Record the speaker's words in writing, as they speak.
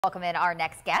Welcome in our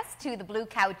next guest to the Blue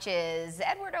Couches,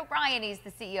 Edward O'Brien. He's the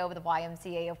CEO of the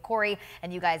YMCA of Corry,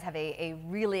 and you guys have a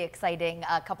really exciting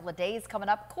couple of days coming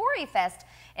up, Corry Fest,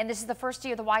 and this is the first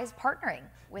year the Y is partnering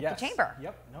with the Chamber.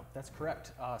 Yep, nope, that's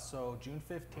correct. So June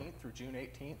 15th through June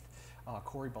 18th,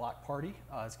 Corry Block Party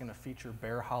is going to feature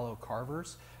Bear Hollow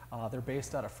Carvers. They're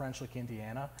based out of French Lick,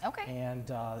 Indiana, and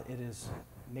it is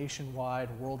nationwide,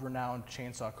 world-renowned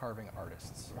chainsaw carving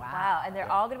artists. Wow, and they're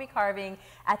all going to be carving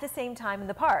at the same time in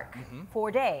the park,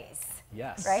 4 days.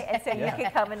 Yes. Right, and so you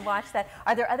can come and watch that.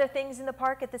 Are there other things in the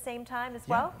park at the same time as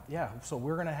well? Yeah, so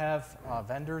we're going to have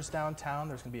vendors downtown.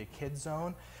 There's going to be a kids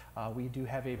zone. We do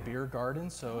have a beer garden,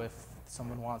 so if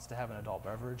someone wants to have an adult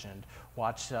beverage and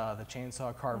watch the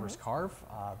chainsaw carvers carve,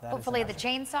 hopefully the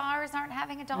chainsawers aren't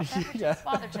having adult beverages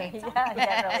while they're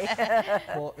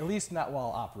chainsawing. Well, at least not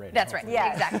while operating. That's right.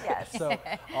 Yeah, exactly. Yes. So,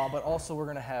 but also we're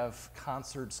going to have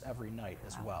concerts every night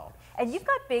as well. And you've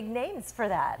got big names for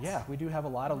that. Yeah, we do have a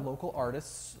lot of local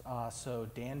artists. So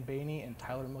Dan Bainey and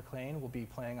Tyler McLean will be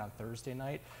playing on Thursday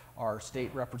night. Our state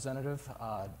representative,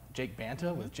 Jake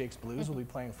Banta with Jake's Blues will be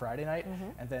playing Friday night.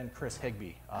 And then Chris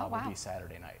Higby will be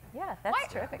Saturday night. Yeah,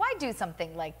 that's terrific. Why do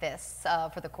something like this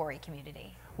for the Corry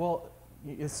community? Well,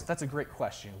 that's a great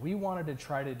question. We wanted to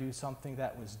try to do something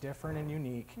that was different and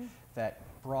unique, that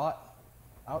brought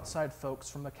outside folks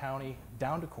from the county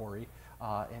down to Corry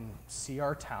and see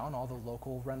our town, all the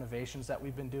local renovations that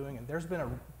we've been doing. And there's been a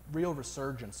real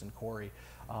resurgence in Corry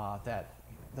that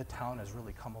the town has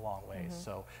really come a long ways.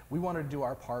 So we wanted to do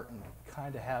our part and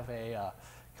kind of have a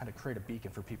create a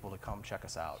beacon for people to come check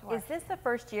us out. Is this the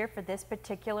first year for this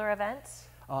particular event?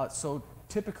 So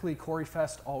typically Corry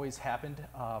Fest always happened.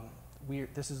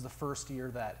 This is the first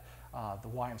year that the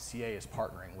YMCA is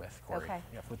partnering with Corry,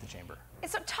 with the Chamber.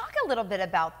 So talk a little bit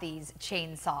about these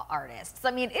chainsaw artists.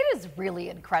 I mean, it is really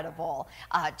incredible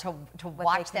to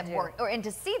watch them work and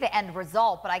to see the end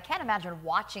result, but I can't imagine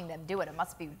watching them do it. It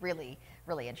must be really,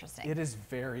 really interesting. It is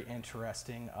very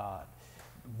interesting.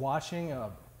 Watching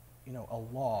a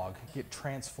log get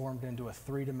transformed into a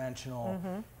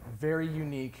three-dimensional, very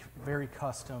unique, very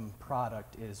custom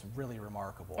product is really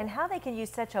remarkable. And how they can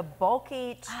use such a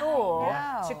bulky tool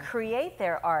to create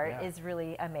their art is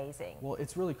really amazing. Well,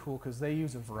 it's really cool because they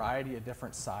use a variety of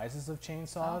different sizes of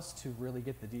chainsaws to really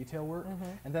get the detail work.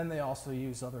 And then they also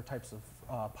use other types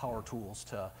of power tools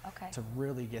to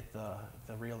really get the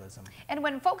realism. And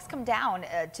when folks come down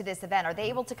to this event, are they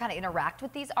able to kind of interact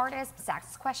with these artists,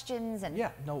 ask questions? And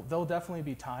no, there'll definitely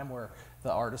be time where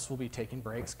the artists will be taking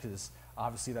breaks because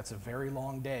obviously that's a very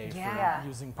long day for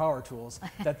using power tools,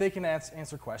 that they can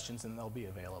answer questions and they'll be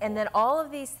available. And then all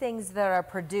of these things that are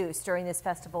produced during this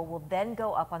festival will then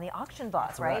go up on the auction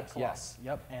block, right? Yes,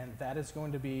 and that is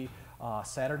going to be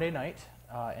Saturday night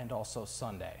and also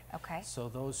Sunday. So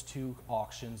those two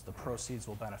auctions, the proceeds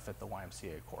will benefit the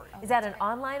YMCA of Corry. Is that an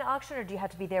online auction or do you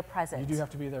have to be there present? You do have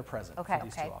to be there present for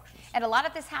these two auctions. And a lot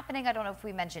of this happening, I don't know if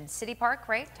we mentioned City Park,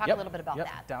 right? Talk a little bit about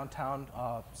that. Downtown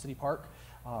City Park.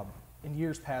 In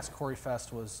years past, Corry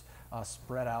Fest was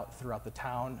spread out throughout the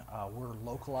town. We're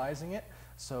localizing it.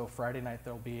 So Friday night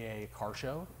there'll be a car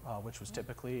show, which was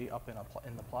typically up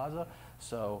in the plaza.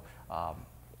 So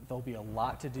there'll be a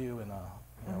lot to do in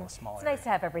a small area. It's nice to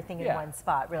have everything in one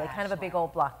spot, really, kind of a big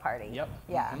old block party. Yeah,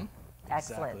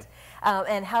 excellent.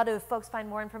 Exactly. And how do folks find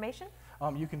more information?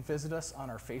 You can visit us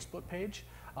on our Facebook page,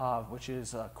 which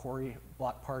is Corry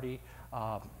Block Party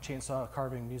Chainsaw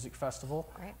Carving Music Festival.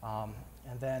 Great.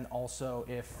 And then also,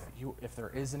 if there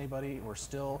is anybody, we're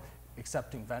still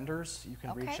accepting vendors. You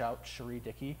can reach out Cherie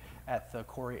Dickey at the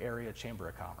Corry Area Chamber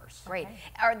of Commerce. Great.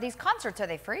 Are these concerts, are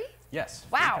they free? Yes.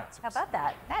 Wow. How about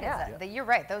that? That is you're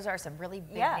right. Those are some really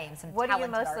big names. Some what are you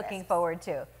talented most looking forward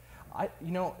to?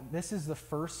 This is the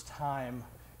first time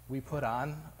we put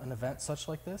on an event such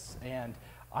like this, and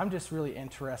I'm just really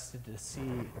interested to see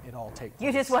it all take place.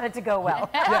 You just want it to go well.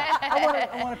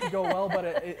 I want it to go well, but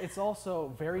it's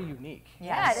also very unique.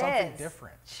 Yeah, it's something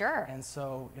different. Sure. And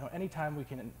so, anytime we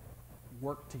can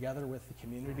work together with the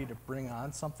community to bring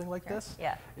on something like this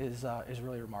is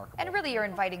really remarkable. And really you're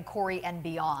inviting Corry and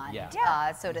beyond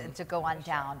so to go on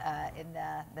down in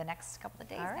the next couple of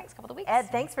days, next couple of weeks. Ed,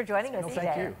 thanks for joining us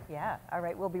today. Thank you. Yeah, all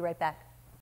right, we'll be right back.